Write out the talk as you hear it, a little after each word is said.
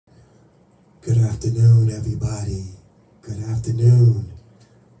Good afternoon, everybody. Good afternoon.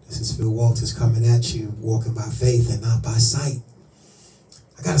 This is Phil Walters coming at you, walking by faith and not by sight.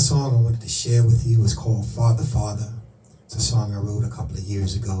 I got a song I wanted to share with you. It's called Father, Father. It's a song I wrote a couple of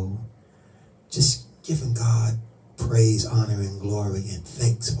years ago. Just giving God praise, honor, and glory, and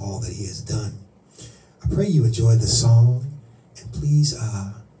thanks for all that He has done. I pray you enjoy the song, and please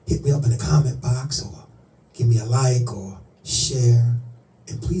hit me up in the comment box, or give me a like, or share,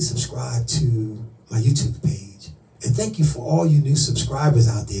 and please subscribe to my YouTube page. And thank you for all you new subscribers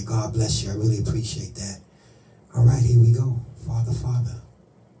out there. God bless you. I really appreciate that. All right, here we go. Father, Father.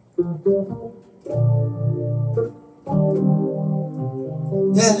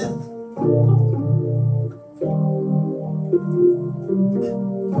 Yeah.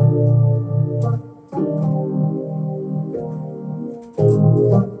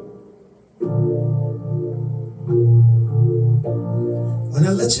 When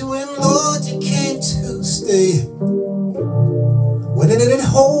I let you in, Lord, you came to stay. When I needed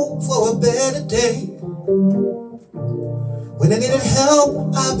hope for a better day, when I needed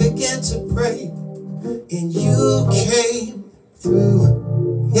help, I began to pray, and you came through.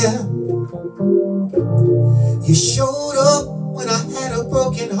 Yeah. You showed up when I had a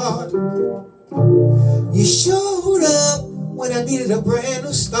broken heart. You showed up when I needed a brand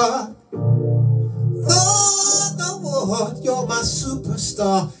new start. Lord, you're my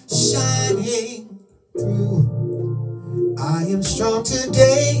superstar, shining through. I am strong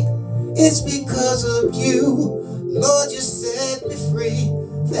today, it's because of you. Lord, you set me free,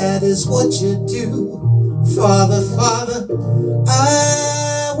 that is what you do. Father, Father,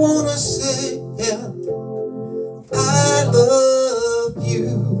 I want to say, yeah, I love you.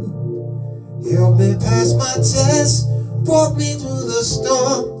 Help me pass my test, brought me through the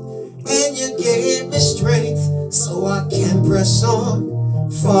storm, and you gave me strength so I can press on.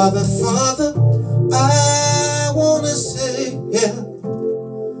 Father, Father, I want to say, yeah,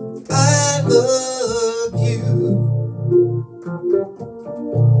 I love you.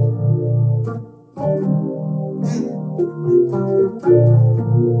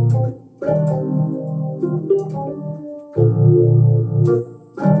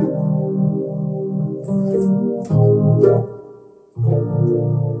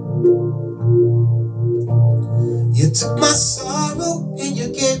 You took my sorrow and you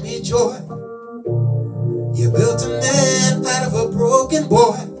gave me joy. You built a man out of a broken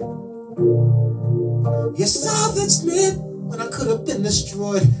boy. You salvaged me when I could have been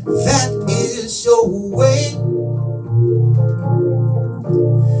destroyed. That is your way.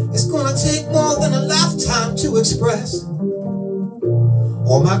 It's gonna take more than a lifetime to express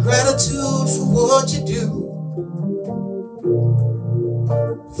all my gratitude for what you do.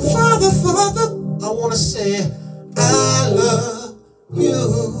 Father, Father, I wanna say I love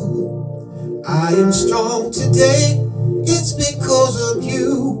you. I am strong today, it's because of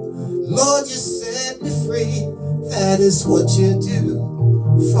you. Lord, you set me free, that is what you do.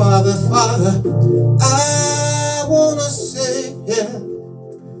 Father, Father, I wanna say, yeah,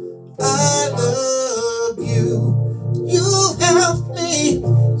 I love you. You helped me,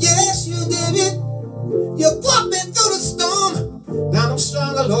 yes you did it. You brought me through the storm, now I'm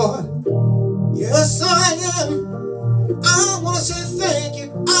stronger, Lord. Yes I am. I want to say thank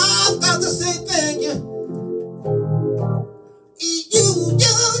you. I've got to say thank you.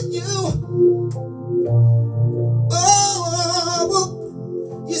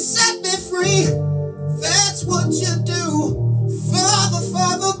 Oh, you set me free. That's what you do. Father,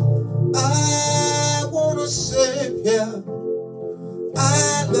 Father, I want to say, yeah,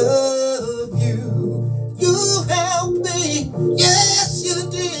 I love you. You helped me. Yes, you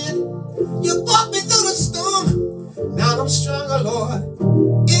did. You brought me through the storm. Now I'm stronger, Lord.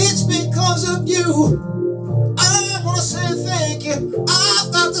 It's because of you. I want to say thank you.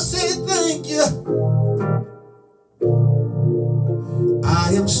 I've got to say thank you.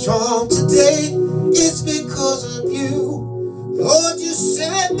 I am strong today. It's because of you. Lord, you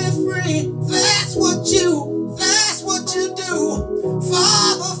set me free. That's what you do.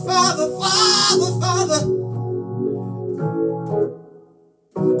 Father, Father, Father, Father,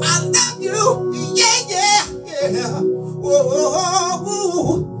 I love you. Yeah, yeah, yeah.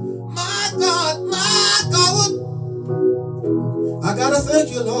 Whoa, my God, my God. I gotta thank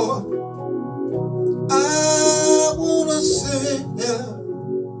you, Lord. I wanna say, yeah,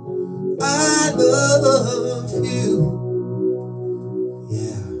 I love you.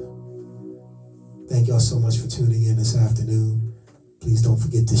 Yeah. Thank y'all so much for tuning in this afternoon. Please don't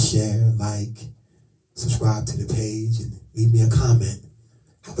forget to share, like, subscribe to the page, and leave me a comment.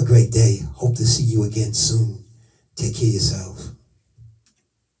 Have a great day. Hope to see you again soon. Take care of yourself.